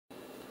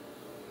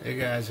Hey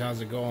guys,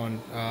 how's it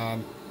going?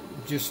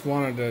 Just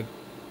wanted to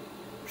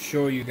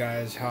show you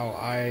guys how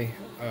I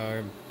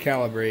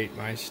calibrate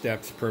my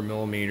steps per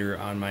millimeter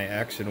on my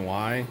X and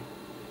Y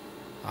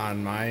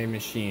on my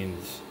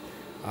machines.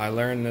 I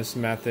learned this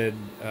method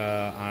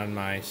on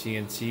my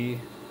CNC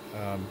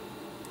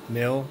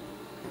mill,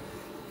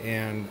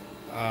 and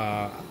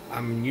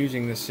I'm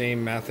using the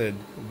same method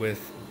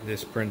with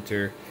this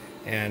printer,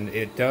 and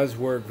it does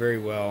work very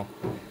well.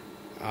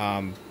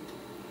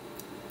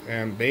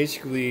 And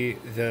basically,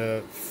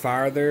 the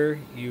farther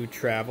you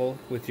travel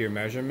with your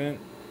measurement,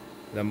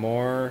 the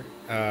more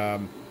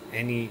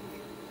any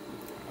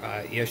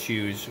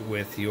issues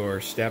with your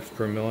steps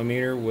per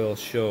millimeter will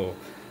show.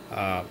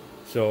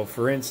 So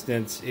for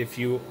instance, if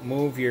you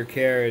move your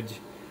carriage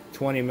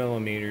 20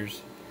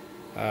 millimeters,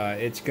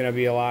 it's going to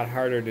be a lot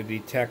harder to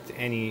detect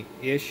any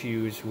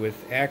issues with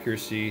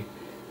accuracy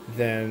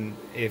than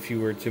if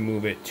you were to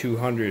move it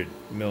 200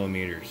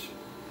 millimeters.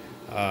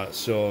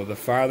 So the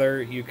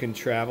farther you can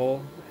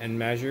travel and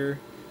measure,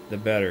 the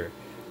better,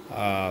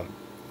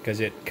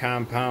 because it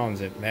compounds,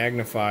 it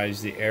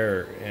magnifies the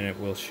error, and it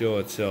will show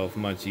itself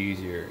much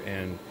easier,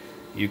 and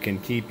you can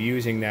keep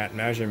using that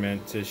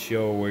measurement to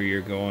show where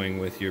you're going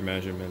with your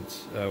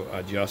measurements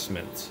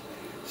adjustments.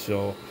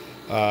 So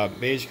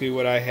basically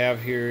what I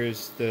have here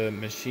is the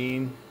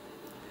machine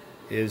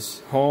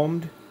is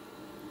homed,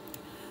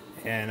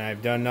 and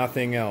I've done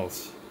nothing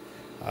else.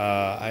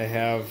 I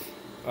have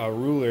a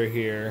ruler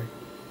here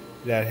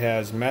that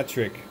has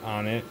metric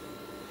on it,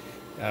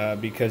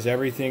 because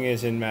everything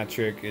is in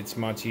metric. It's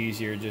much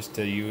easier just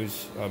to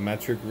use a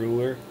metric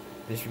ruler.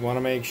 If you want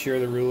to make sure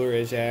the ruler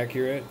is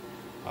accurate,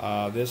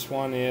 this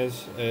one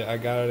is, I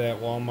got it at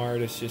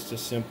Walmart. It's just a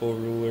simple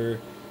ruler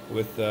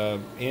with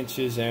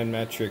inches and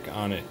metric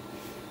on it.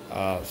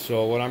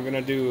 So what I'm going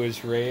to do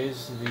is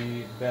raise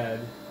the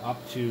bed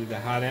up to the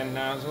hot end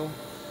nozzle.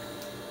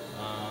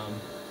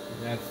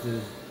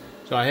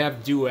 So I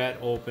have Duet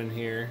open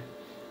here,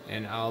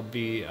 and I'll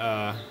be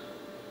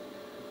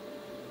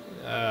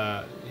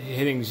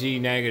hitting Z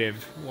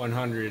negative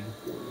 100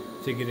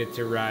 to get it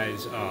to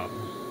rise up.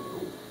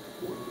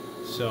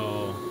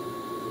 So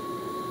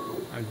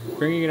I'm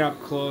bringing it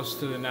up close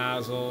to the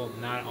nozzle,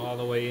 not all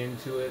the way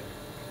into it.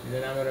 And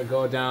then I'm going to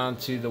go down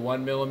to the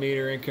 1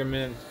 millimeter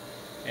increment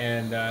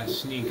and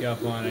sneak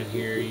up on it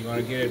here. You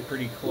want to get it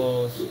pretty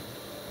close.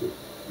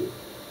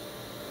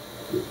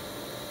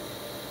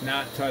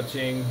 Not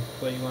touching,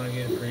 but you want to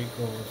get it pretty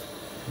close.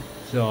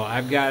 So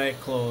I've got it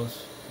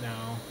close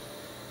now,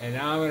 and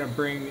now I'm going to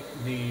bring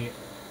the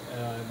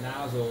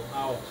nozzle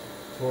out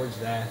towards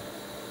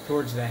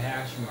the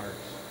hash marks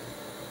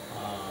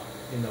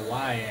in the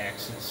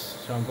y-axis.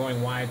 So I'm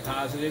going Y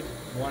positive,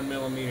 1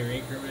 millimeter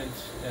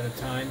increments at a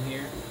time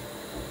here,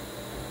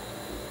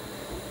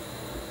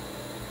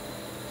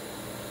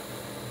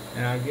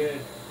 and I'll get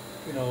it,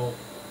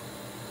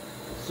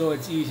 so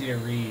it's easy to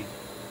read.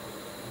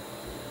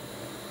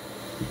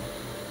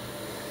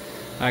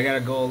 I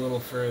gotta go a little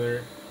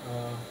further.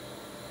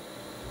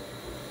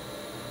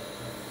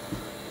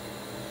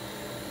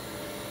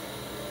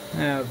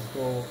 Let's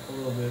go a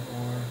little bit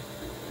more.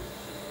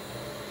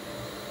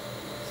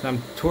 So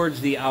I'm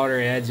towards the outer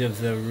edge of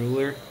the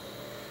ruler.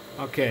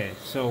 Okay,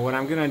 so what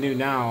I'm gonna do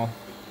now,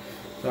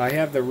 so I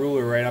have the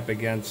ruler right up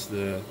against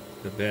the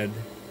bed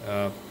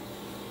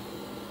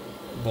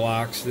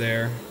blocks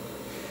there,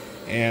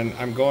 and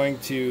I'm going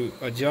to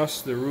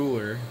adjust the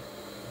ruler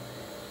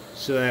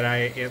so that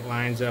it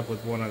lines up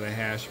with one of the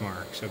hash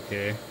marks.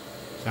 Okay,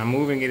 so I'm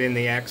moving it in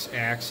the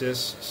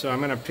x-axis, so I'm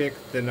going to pick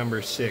the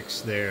number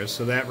 6 there,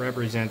 so that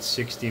represents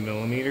 60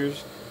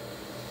 millimeters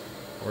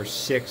or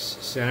 6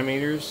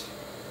 centimeters.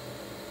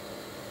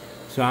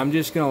 So I'm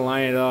just going to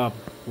line it up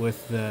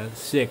with the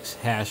 6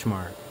 hash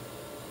mark.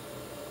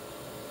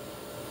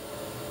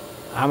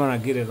 I'm going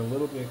to get it a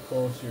little bit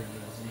closer to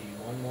Z,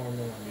 1 more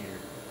millimeter.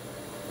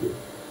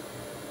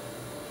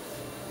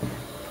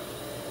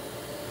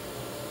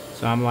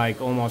 So I'm like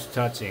almost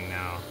touching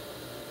now.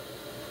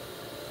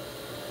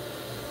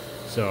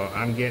 So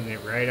I'm getting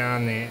it right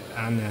on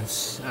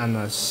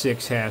the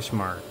 6 hash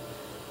mark.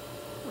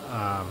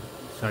 So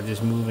I'm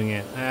just moving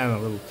it. I'm a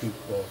little too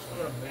close. I'm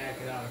gonna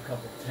back it out a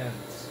couple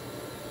tenths.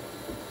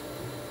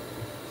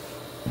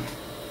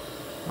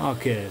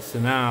 Okay, so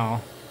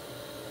now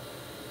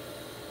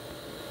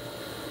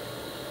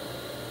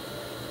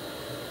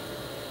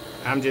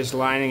I'm just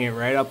lining it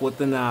right up with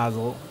the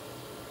nozzle.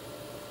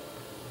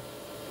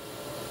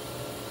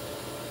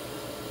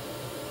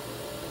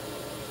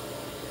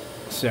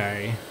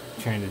 Sorry,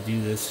 trying to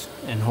do this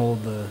and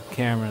hold the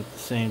camera at the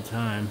same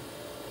time.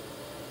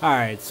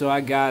 Alright, so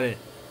I got it.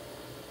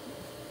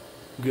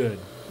 Good.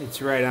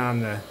 It's right on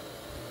the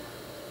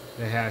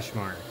hash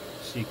mark.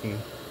 So you can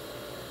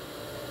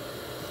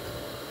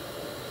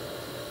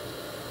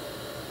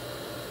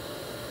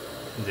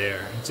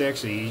there. It's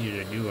actually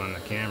easier to do on the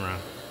camera.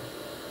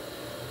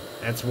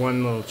 That's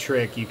one little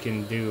trick you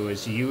can do,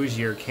 is use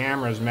your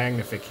camera's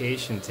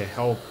magnification to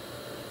help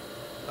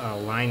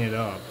line it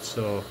up.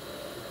 So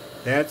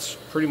that's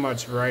pretty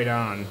much right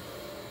on.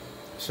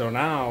 So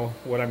now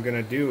what I'm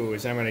going to do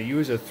is I'm going to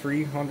use a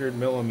 300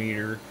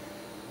 millimeter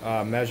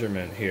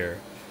measurement here.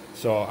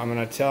 So I'm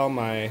going to tell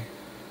my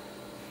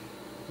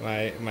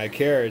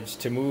carriage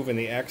to move in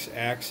the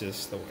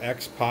x-axis, the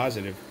x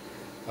positive,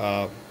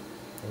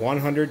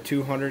 100,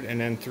 200, and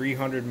then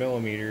 300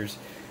 millimeters,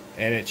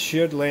 and it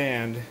should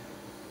land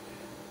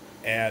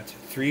at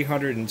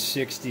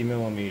 360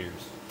 millimeters.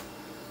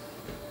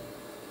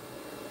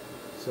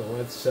 So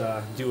let's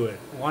do it.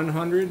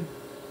 100.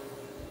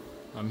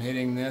 I'm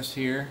hitting this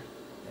here.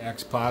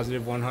 X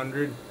positive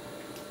 100,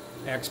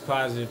 X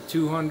positive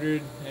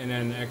 200, and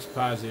then X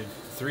positive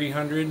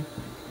 300.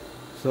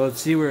 So let's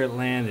see where it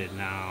landed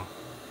now.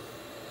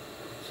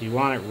 So you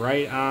want it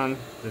right on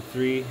the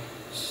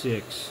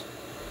 3.6.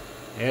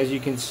 As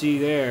you can see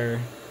there,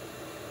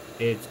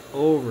 it's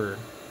over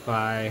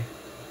by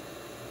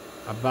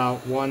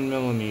about 1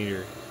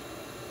 millimeter.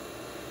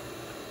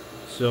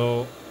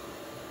 So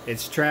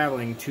it's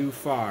traveling too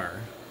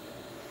far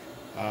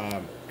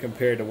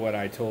compared to what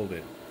I told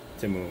it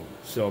to move.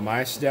 So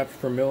my steps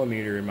per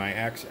millimeter in my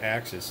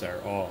x-axis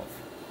are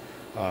off.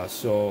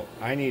 So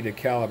I need to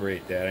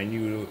calibrate that. I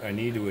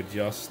need to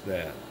adjust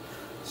that.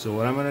 So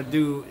what I'm going to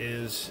do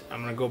is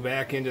I'm going to go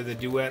back into the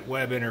Duet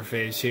web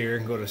interface here,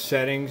 go to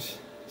Settings,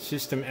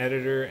 System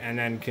Editor, and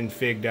then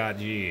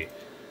config.g.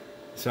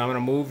 So I'm going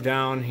to move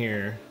down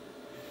here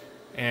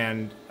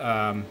and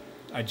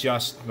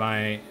adjust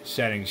my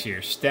settings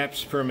here.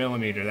 Steps per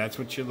millimeter, that's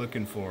what you're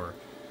looking for.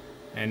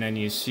 And then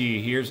you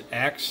see here's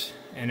X,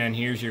 and then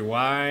here's your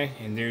Y,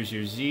 and there's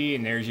your Z,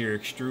 and there's your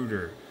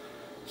extruder.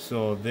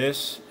 So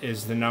this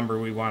is the number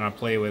we want to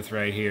play with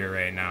right here,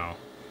 right now.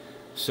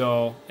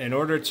 So in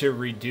order to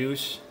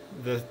reduce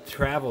the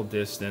travel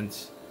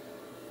distance,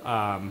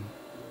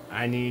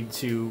 I need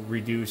to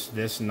reduce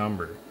this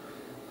number.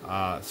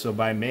 So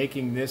by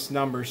making this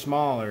number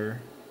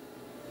smaller,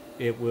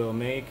 it will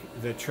make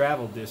the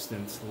travel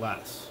distance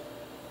less.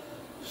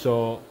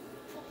 So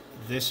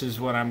this is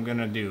what I'm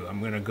gonna do.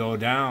 I'm gonna go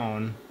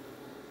down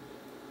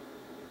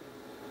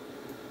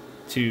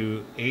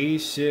to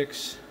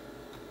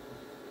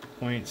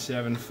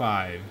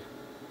 86.75.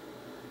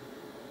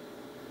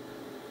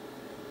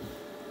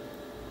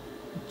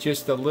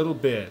 Just a little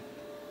bit.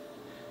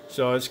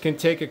 So it's can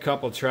take a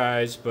couple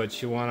tries,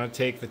 but you want to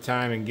take the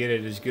time and get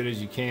it as good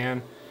as you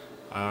can.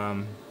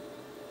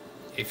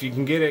 If you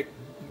can get it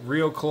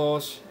real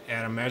close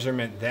at a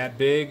measurement that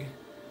big,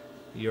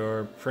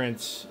 your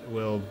prints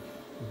will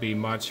be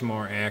much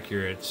more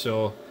accurate.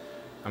 So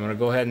I'm going to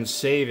go ahead and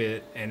save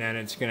it, and then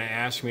it's going to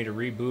ask me to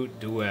reboot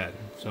Duet.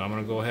 So I'm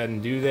going to go ahead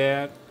and do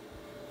that.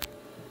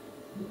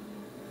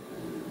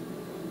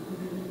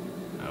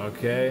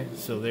 Okay,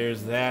 so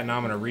there's that. Now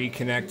I'm going to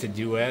reconnect to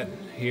Duet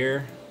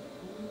here.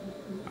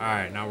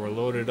 Alright, now we're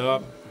loaded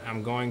up.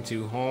 I'm going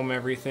to home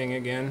everything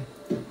again.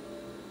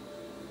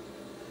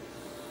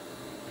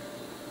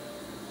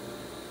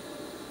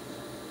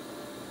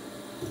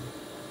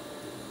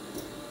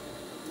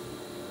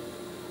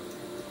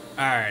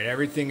 Alright,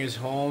 everything is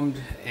homed,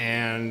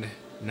 and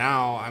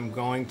now I'm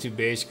going to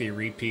basically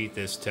repeat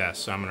this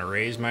test. So I'm going to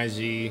raise my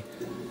Z.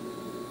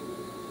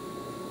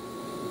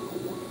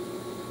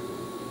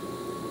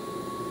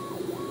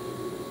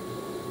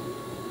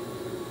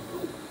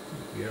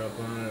 Get up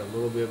on it a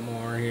little bit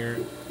more here.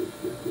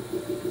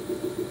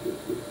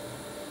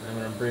 I'm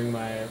going to bring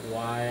my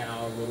Y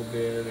out a little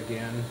bit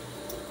again.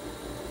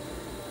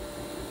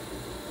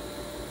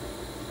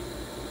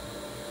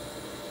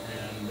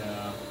 And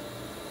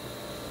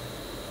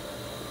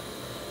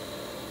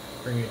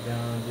bring it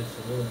down just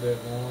a little bit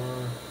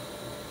more.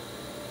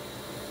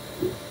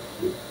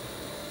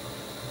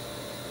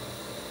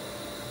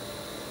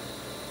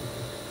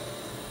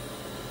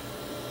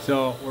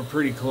 So we're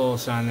pretty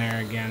close on there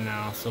again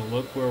now. So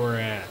look where we're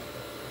at.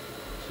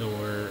 So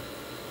we're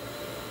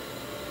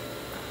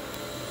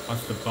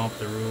must have bumped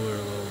the ruler a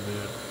little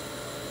bit.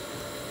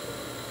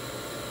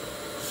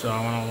 So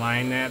I want to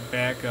line that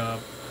back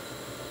up.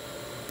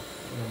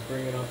 I'm going to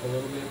bring it up a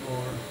little bit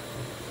more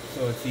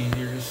so it's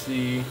easier to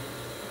see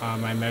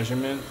my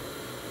measurement.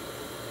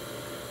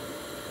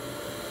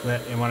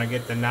 You want to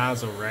get the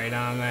nozzle right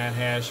on that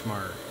hash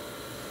mark.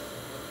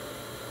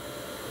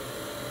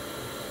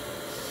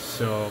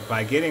 So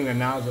by getting the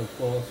nozzle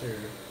closer,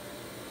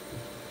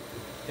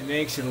 it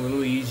makes it a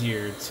little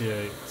easier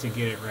to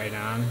get it right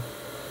on.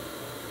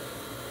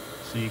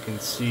 So you can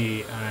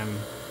see I'm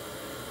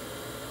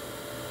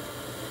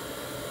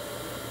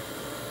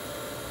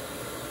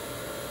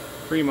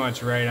pretty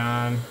much right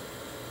on.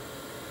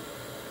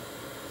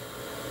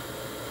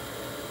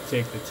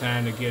 Take the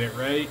time to get it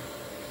right.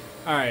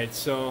 Alright,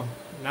 so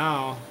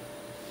now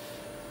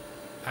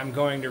I'm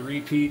going to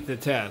repeat the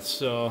test.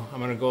 So I'm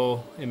going to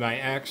go in my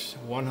X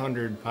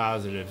 100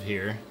 positive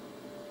here.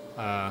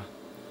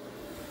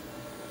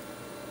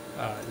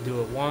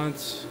 Do it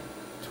once,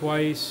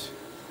 twice,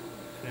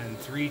 and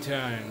 3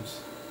 times.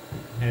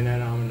 And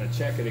then I'm going to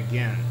check it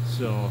again.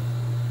 So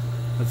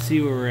let's see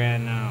where we're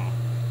at now.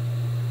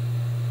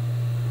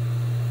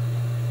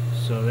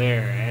 So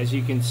there, as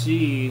you can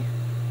see,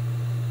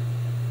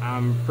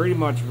 I'm pretty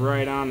much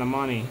right on the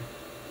money.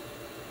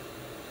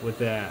 with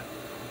that.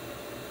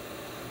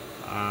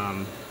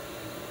 I'm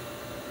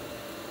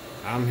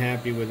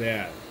happy with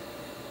that.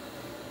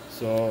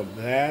 So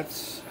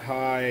that's how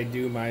I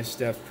do my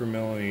steps per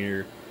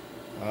millimeter.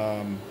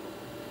 And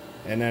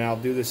then I'll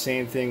do the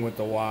same thing with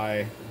the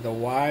Y. The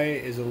Y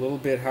is a little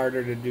bit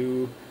harder to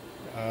do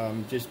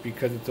just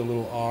because it's a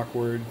little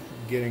awkward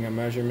getting a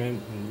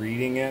measurement and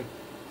reading it.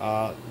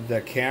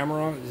 The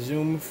camera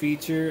zoom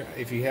feature,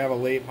 if you have a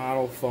late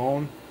model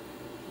phone,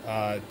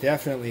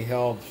 definitely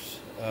helps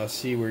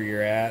see where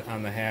you're at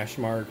on the hash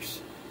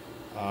marks.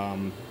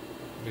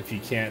 If you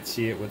can't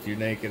see it with your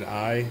naked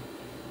eye,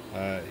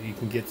 you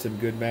can get some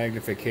good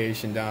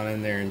magnification down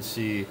in there and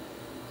see.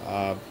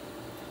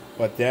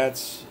 But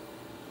that's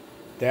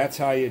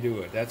how you do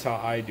it. That's how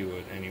I do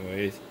it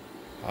anyways.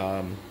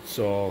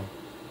 So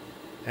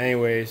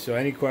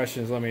any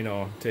questions, let me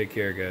know. Take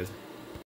care, guys.